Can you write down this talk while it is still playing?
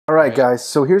right, guys.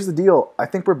 So here's the deal. I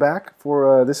think we're back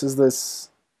for this.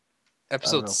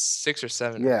 Episode 6 or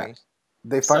 7. Yeah. I think.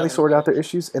 They finally sorted out their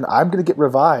issues, and I'm gonna get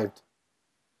revived.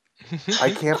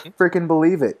 I can't freaking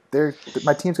believe it.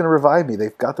 My team's gonna revive me.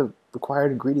 They've got the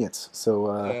required ingredients.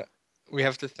 So we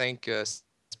have to thank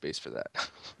Space for that.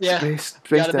 Yeah. Space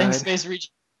Gotta thank died. Space Regen.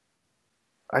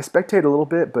 I spectated a little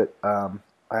bit, but I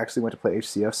actually went to play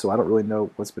HCF, so I don't really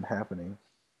know what's been happening.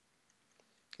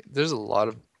 There's a lot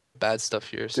of bad stuff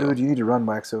here. So. Dude, you need to run,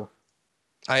 Waxo.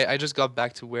 I just got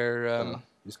back to where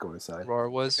just go inside. Roar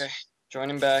was. Okay,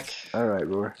 joining back. All right,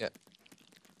 Roar. Yeah.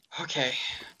 Okay,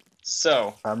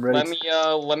 so I'm ready. Let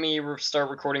me start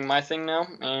recording my thing now,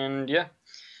 and yeah.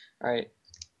 All right.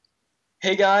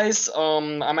 Hey guys,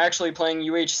 I'm actually playing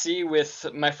UHC with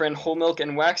my friend Whole Milk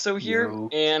and Waxo here,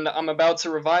 and I'm about to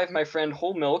revive my friend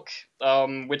Whole Milk,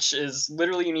 which is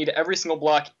literally you need every single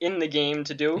block in the game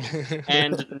to do,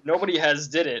 and nobody has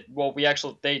did it. Well,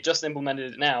 they just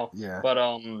implemented it now. Yeah. But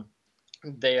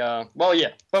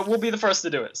but we'll be the first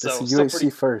to do it. So it's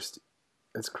UHC first.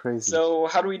 It's crazy. So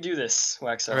how do we do this,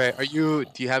 Waxo? All right, do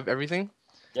you have everything?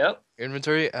 Yep. Your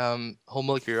inventory. Whole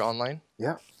Milk, you're online.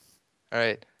 Yeah. All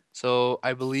right. So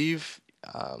I believe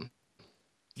all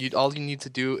you need to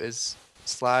do is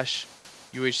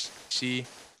 /UHC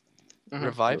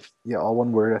revive. Yeah, all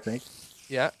one word, I think.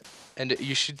 Yeah, and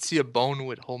you should see a bone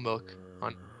with Whole Milk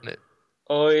on it.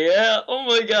 Oh yeah! Oh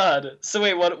my god! So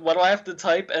wait, what do I have to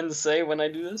type and say when I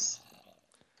do this?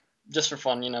 Just for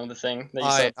fun, you know, the thing that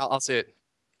you said. I'll say it.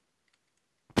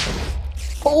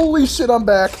 Holy shit! I'm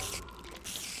back.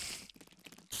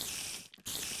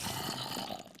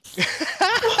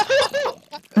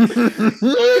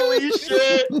 Holy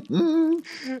shit!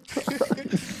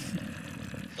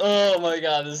 Oh my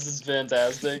god, this is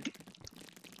fantastic.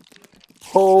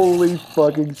 Holy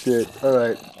fucking shit.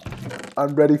 Alright.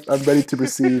 I'm ready to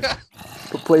receive.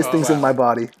 Place things in my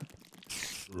body.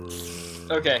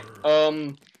 Okay,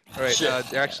 Alright, shit.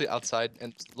 they're actually outside,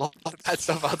 and a lot of bad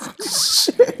stuff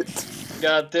outside. Shit.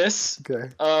 Got this. Okay.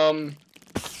 Oh,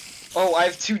 I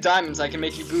have 2 diamonds, I can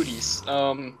make you booties.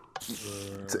 Well,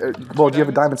 do you have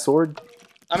a diamond sword?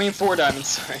 I mean 4 diamonds,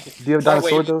 sorry. Do you have a diamond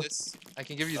sword, though? I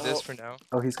can give you this for now.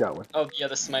 Oh, he's got one. Oh, yeah,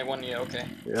 this is my one, yeah, okay.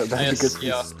 Yeah, that'd be good for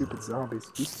these stupid zombies.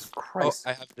 Jesus Christ.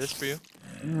 Oh, I have this for you.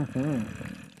 Mm-hmm.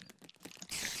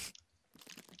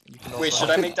 Wait, should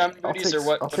I make diamond booties, or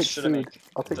what should I make?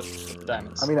 I'll take the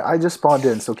diamonds. I mean, I just spawned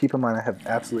in, so keep in mind I have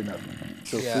absolutely nothing.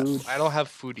 So yeah, food. I don't have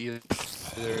food either.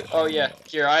 Oh, yeah,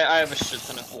 here, I have a shit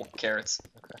ton of full carrots.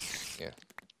 Okay. Yeah.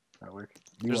 That'll work.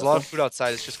 There's a lot of food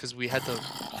outside, it's just because we had to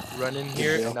run in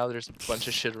here, and now there's a bunch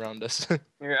of shit around us.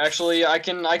 Here, actually, I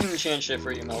can enchant shit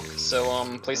for you, Milk.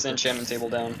 So, place the enchantment table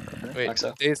down. Wait,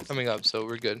 the day is coming up, so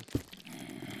we're good.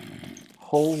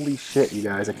 Holy shit, you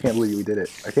guys. I can't believe we did it.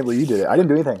 I can't believe you did it. I didn't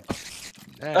do anything.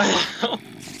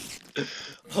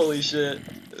 Holy shit.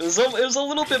 It was a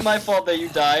little bit my fault that you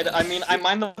died. I mean, I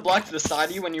mined the block to the side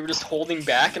of you when you were just holding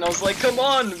back, and I was like, come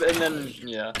on! And then,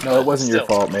 yeah. No, it wasn't your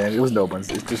fault, man. It was no one's.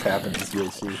 It just happened. It's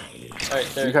UHC. Alright,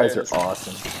 there, you guys are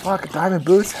awesome. Fuck, diamond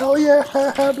boots. Hell yeah.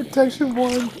 Protection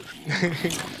 1.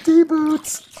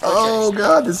 D-boots. Oh,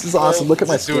 God. This is awesome. Look at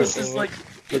my skin. Look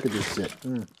at this shit.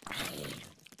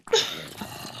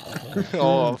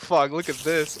 Oh, fuck. Look at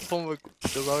this. Oh, my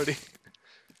God. Already.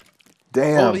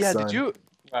 Damn, oh, yeah. son.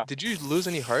 Did you lose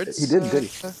any hearts? He didn't, did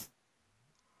he? Did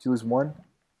you lose 1?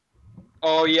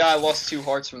 Oh, yeah, I lost 2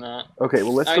 hearts from that. Okay,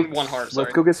 well, let's I mean, 1 heart, sorry.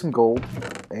 Let's go get some gold.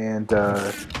 And,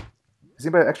 does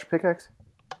anybody have extra pickaxe?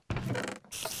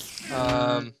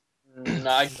 No,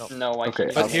 I Okay,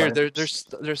 can't. But here, there's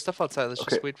stuff outside. Let's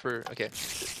just wait for... Okay,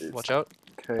 watch out.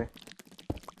 Okay.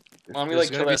 Why don't we, There's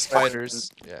like, gonna kill be that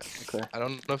spiders. Yeah. Okay. I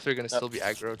don't know if they're gonna still be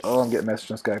aggroed. Oh, I'm getting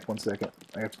messaged on Skype. 1 second.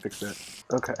 I have to fix that.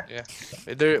 Okay. Yeah.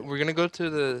 We're gonna go to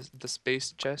the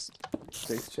space chest.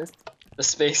 Space chest? The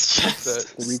space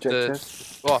chest. The reject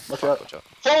chest? Oh, watch out. Watch out.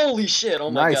 Holy shit! Oh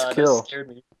my god, kill. that scared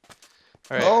me.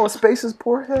 All right. Oh, Space's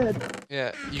poor head.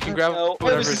 Yeah, you can grab. Oh,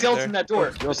 there's a skeleton in that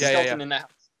door. There's a skeleton in that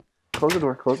house. Close the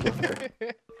door. Close the door.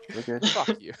 Okay. We're good.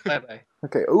 Fuck you. Bye bye.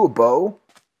 Okay. Ooh, a bow.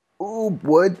 Ooh,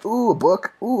 wood. Ooh, a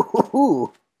book.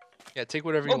 Ooh. Yeah, take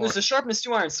whatever you want. Oh, there's a sharpness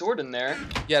 2 iron sword in there.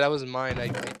 Yeah, that was mine. I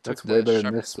took That's the way better than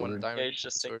sharpness this 1 sword. diamond. Yeah, you should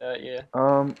just take that. Yeah.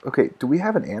 Okay. Do we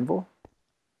have an anvil?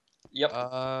 Yep.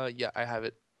 Yeah, I have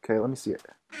it. Okay, let me see it.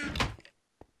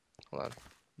 Hold on.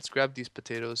 Let's grab these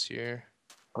potatoes here.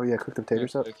 Oh yeah, cook the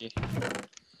potatoes up. Okay.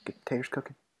 Get potatoes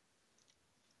cooking.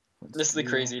 This is the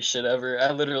craziest shit ever. I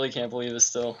literally can't believe this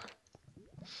still.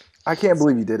 I can't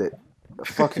believe you did it.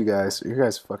 Fuck you guys. You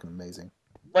guys are fucking amazing.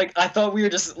 Like, I thought we were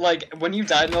just, like, when you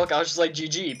died, Milk, I was just like,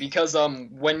 GG, because,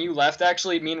 when you left,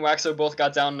 actually, me and Waxo both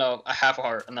got down to a half a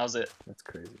heart, and that was it. That's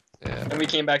crazy. Yeah. And we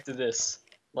came back to this.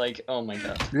 Like, oh my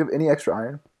god. Do you have any extra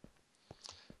iron?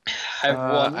 I have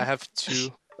one. I have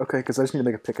 2. Okay, because I just need to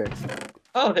make a pickaxe.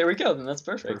 Oh, there we go, then that's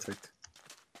perfect. Perfect.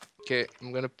 Okay,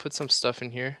 I'm gonna put some stuff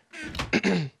in here.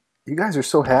 You guys are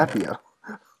so happy.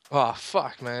 Oh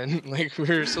fuck, man! Like we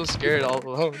were so scared all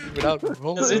alone without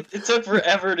rolling. It took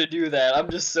forever to do that. I'm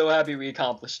just so happy we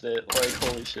accomplished it. Like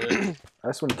holy shit. I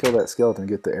just want to kill that skeleton and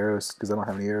get the arrows because I don't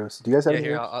have any arrows. Do you guys have any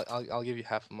here, arrows? I'll give you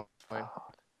half of mine.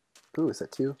 Ooh, is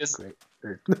that 2? It's-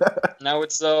 Great. Now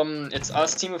it's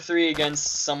us team of 3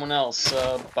 against someone else.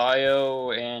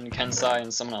 Bio and Kensai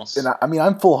and someone else. And I mean,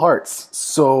 I'm full hearts,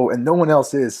 so and no one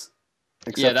else is,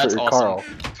 except Yeah, that's for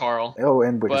awesome. Carl. Oh,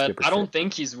 and Wicked But Skipper. I don't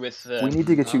think he's with. We need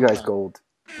to get you guys gold.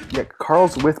 Yeah,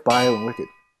 Carl's with Bio and Wicked.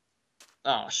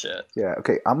 Oh shit. Yeah.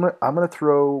 Okay. I'm gonna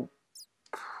throw.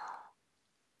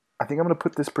 I think I'm gonna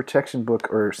put this protection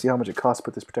book, or see how much it costs to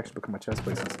put this protection book in my chest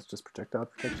plate since it's just projectile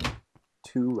protection.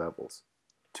 2 levels.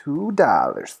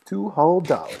 $2. 2 whole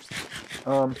dollars.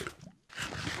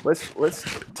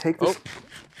 Let's take this. Oh,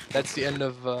 that's the end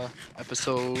of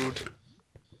episode.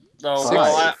 No, 5.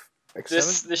 well, Like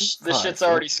this 7? shit's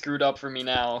already screwed up for me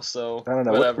now. So I don't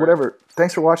know. Whatever. Whatever.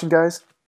 Thanks for watching, guys.